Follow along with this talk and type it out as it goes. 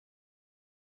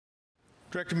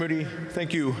Director Moody,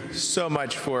 thank you so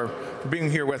much for being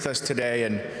here with us today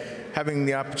and having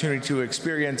the opportunity to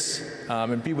experience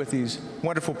and be with these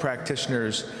wonderful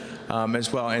practitioners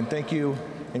as well. And thank you,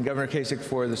 and Governor Kasich,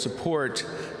 for the support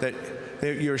that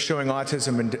you're showing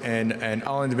autism and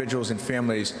all individuals and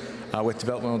families with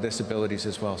developmental disabilities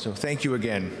as well. So thank you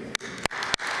again.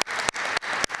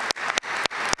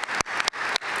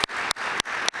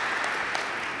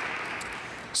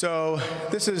 So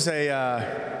this is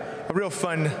a real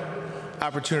fun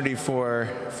opportunity for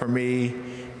me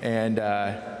and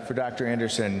for Dr.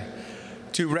 Anderson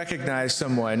to recognize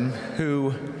someone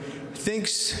who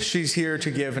thinks she's here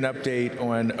to give an update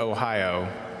on Ohio.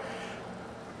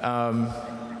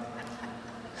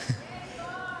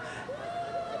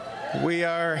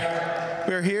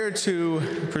 We're here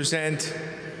to present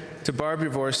to Barb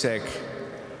Yavorcik,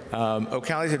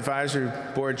 Ocali's Advisory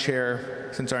Board Chair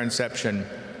since our inception,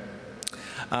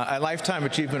 a Lifetime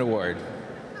Achievement Award.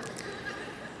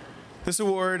 This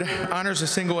award honors a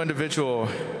single individual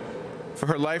for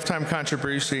her lifetime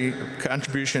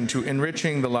contribution to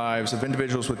enriching the lives of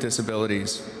individuals with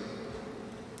disabilities.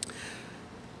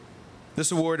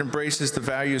 This award embraces the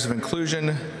values of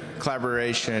inclusion,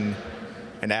 collaboration,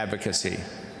 and advocacy.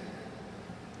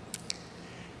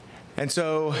 And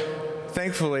so,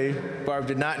 thankfully, Barb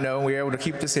did not know, and we were able to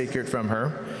keep the secret from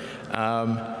her.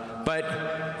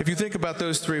 But if you think about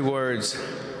those three words,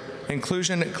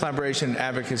 inclusion, collaboration, and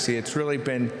advocacy, it's really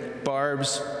been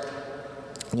Barb's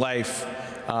life.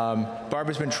 Barb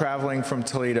has been traveling from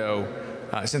Toledo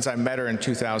since I met her in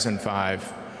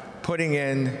 2005, putting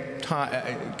in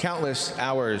countless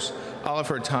hours, all of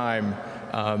her time,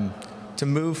 to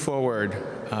move forward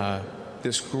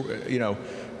this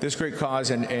great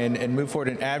cause and move forward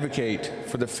and advocate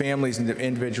for the families and the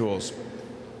individuals.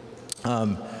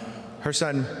 Her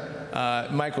son,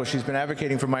 Michael, she's been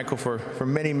advocating for Michael for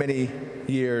many, many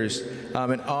years,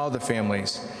 and all the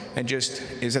families, and just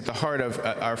is at the heart of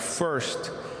our first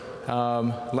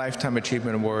Lifetime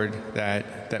Achievement Award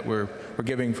that we're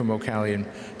giving from Ocali. And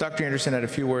Dr. Anderson had a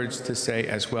few words to say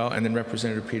as well, and then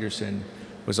Representative Peterson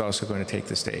was also going to take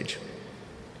the stage.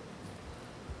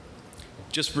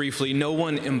 Just briefly, no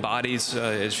one embodies,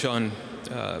 as Sean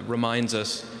reminds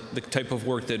us, the type of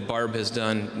work that Barb has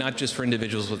done, not just for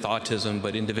individuals with autism,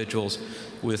 but individuals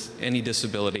with any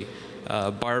disability.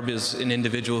 Barb is an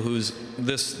individual who's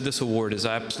this award is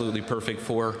absolutely perfect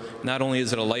for. Not only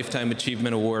is it a Lifetime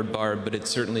Achievement Award, Barb, but it's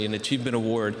certainly an achievement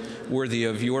award worthy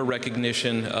of your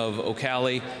recognition of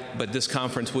Ocali, but this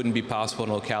conference wouldn't be possible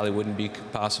and Ocali wouldn't be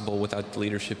possible without the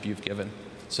leadership you've given.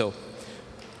 So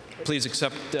please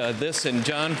accept this. And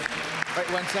John. Wait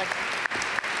 1 sec.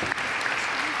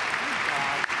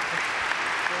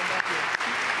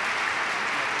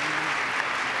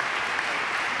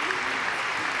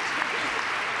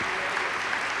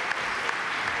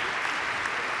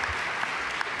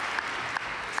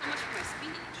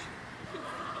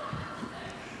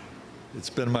 It's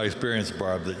been my experience,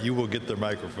 Barb, that you will get the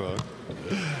microphone.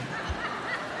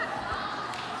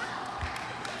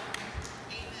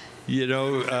 You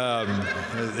know,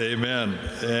 amen.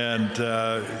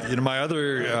 And, my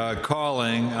other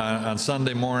calling on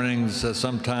Sunday mornings,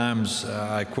 sometimes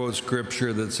I quote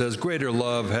scripture that says, "Greater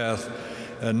love hath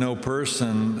no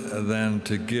person than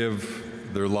to give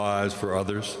their lives for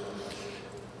others."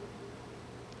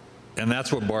 And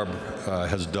that's what Barb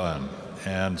has done.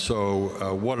 And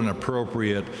so what an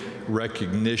appropriate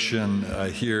recognition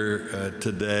here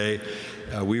today.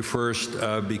 We first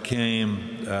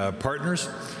became partners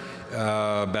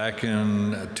back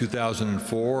in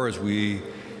 2004 as we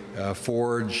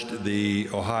forged the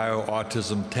Ohio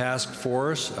Autism Task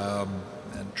Force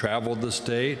and traveled the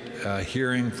state,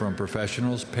 hearing from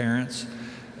professionals, parents,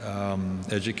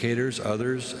 educators,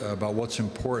 others about what's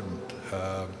important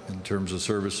in terms of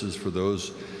services for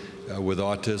those with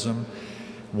autism.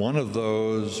 One of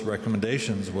those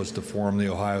recommendations was to form the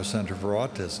Ohio Center for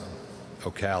Autism,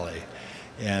 Ocali.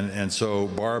 And so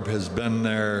Barb has been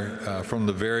there from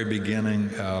the very beginning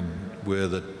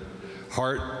with a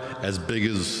heart as big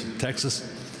as Texas.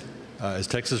 Is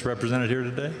Texas represented here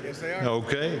today? Yes, they are.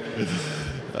 Okay.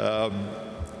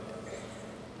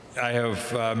 I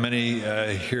have many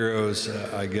heroes,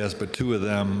 I guess, but two of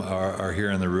them are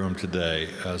here in the room today,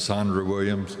 Sandra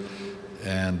Williams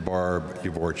and Barb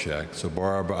Yavorcik. So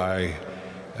Barb, I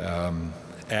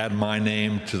add my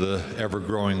name to the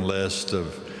ever-growing list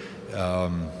of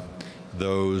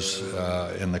those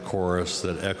in the chorus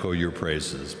that echo your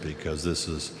praises, because this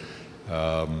is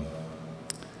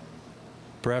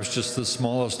perhaps just the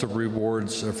smallest of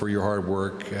rewards for your hard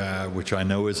work, which I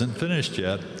know isn't finished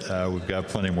yet. We've got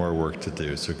plenty more work to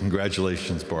do. So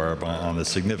congratulations, Barb, on a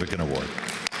significant award.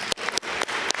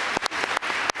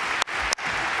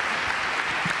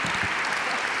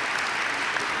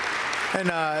 And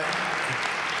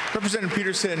Representative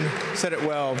Peterson said it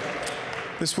well.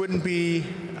 This wouldn't be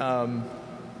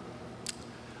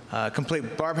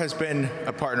complete. Barb has been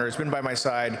a partner, has been by my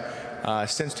side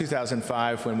since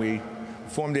 2005 when we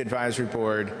formed the advisory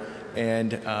board.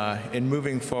 And in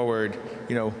moving forward,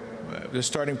 you know, the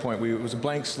starting point, it was a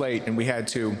blank slate, and we had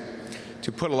to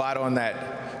put a lot on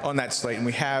that slate, and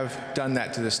we have done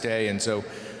that to this day. And so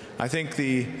I think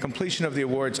the completion of the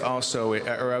awards also,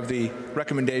 or of the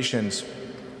recommendations,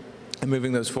 and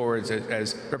moving those forward,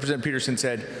 as Representative Peterson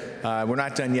said, we're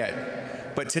not done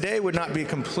yet. But today would not be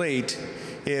complete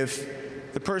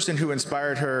if the person who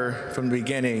inspired her from the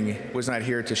beginning was not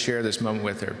here to share this moment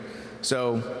with her.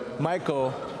 So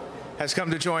Michael has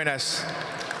come to join us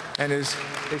and is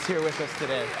here with us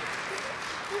today.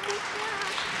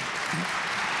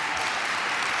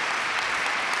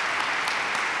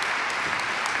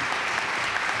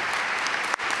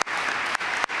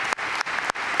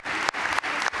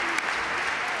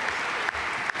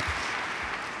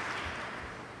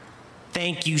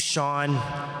 Thank you, Sean.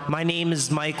 My name is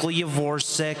Michael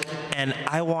Yavorcik, and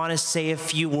I want to say a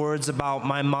few words about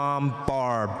my mom,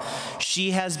 Barb.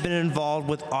 She has been involved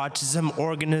with autism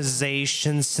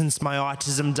organizations since my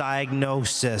autism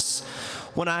diagnosis.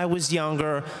 When I was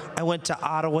younger, I went to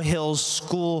Ottawa Hills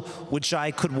School, which I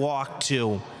could walk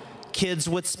to. Kids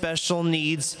with special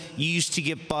needs used to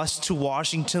get bused to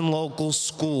Washington local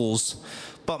schools.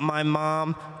 But my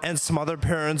mom and some other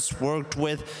parents worked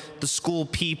with the school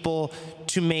people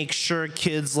to make sure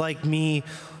kids like me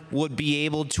would be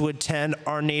able to attend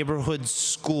our neighborhood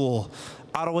school.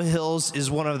 Ottawa Hills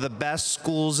is one of the best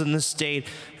schools in the state,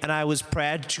 and I was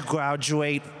proud to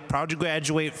graduate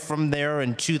from there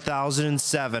in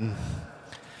 2007.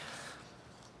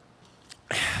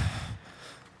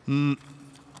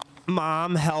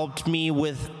 Mom helped me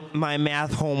with my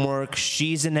math homework.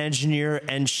 She's an engineer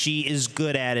and she is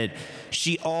good at it.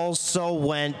 She also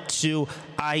went to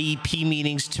IEP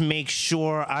meetings to make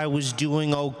sure I was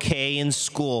doing okay in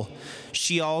school.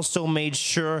 She also made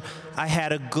sure I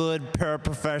had a good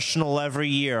paraprofessional every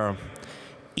year.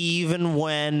 Even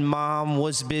when Mom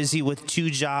was busy with 2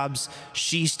 jobs,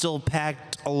 she still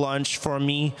packed a lunch for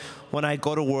me when I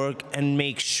go to work and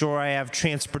make sure I have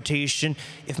transportation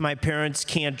if my parents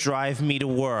can't drive me to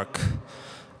work.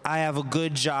 I have a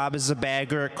good job as a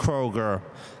bagger at Kroger.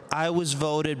 I was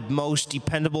voted most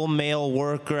dependable male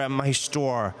worker at my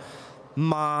store.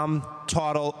 Mom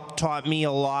taught me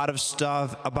a lot of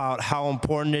stuff about how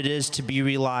important it is to be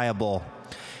reliable.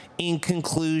 In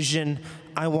conclusion,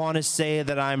 I want to say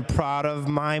that I'm proud of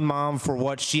my mom for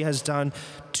what she has done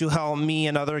to help me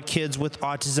and other kids with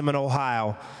autism in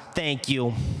Ohio. Thank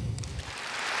you.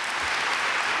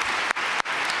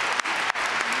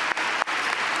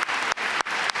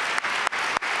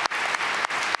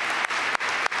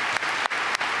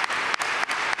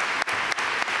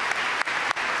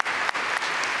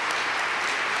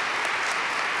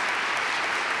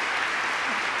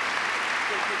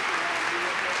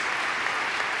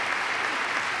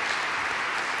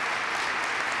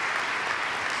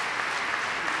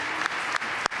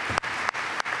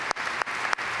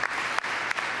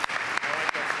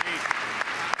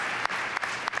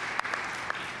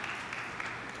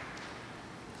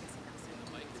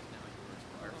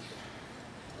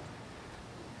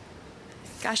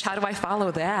 Gosh, how do I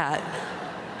follow that?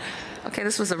 Okay,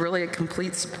 this was a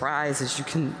complete surprise, as you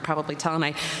can probably tell.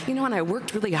 And I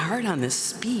worked really hard on this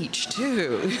speech,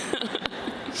 too.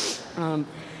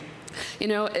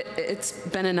 It's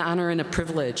been an honor and a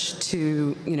privilege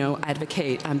to,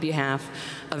 advocate on behalf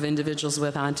of individuals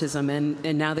with autism.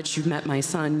 And now that you've met my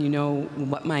son, you know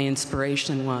what my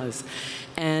inspiration was.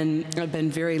 And I've been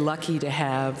very lucky to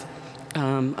have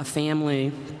a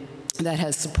family that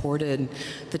has supported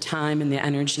the time and the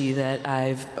energy that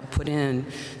I've put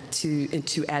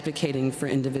into advocating for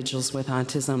individuals with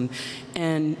autism.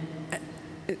 And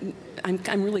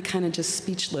I'm really kind of just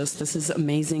speechless. This is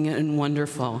amazing and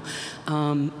wonderful.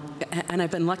 And I've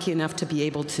been lucky enough to be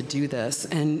able to do this.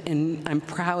 And I'm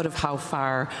proud of how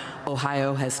far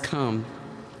Ohio has come.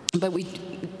 But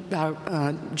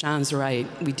John's right,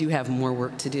 we do have more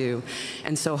work to do.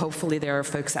 And so hopefully there are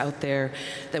folks out there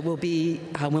that will be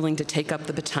willing to take up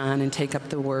the baton and take up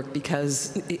the work,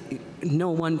 because no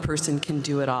one person can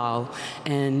do it all,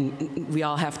 and we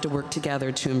all have to work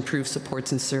together to improve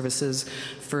supports and services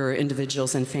for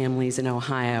individuals and families in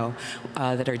Ohio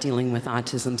that are dealing with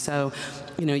autism. So,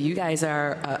 you know, you guys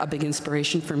are a big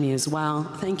inspiration for me as well.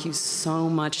 Thank you so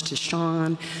much to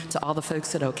Sean, to all the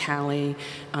folks at O'Cali.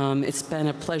 It's been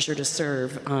a pleasure to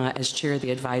serve as chair of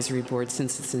the advisory board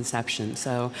since its inception.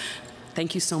 So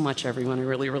thank you so much, everyone. I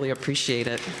really, really appreciate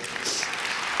it.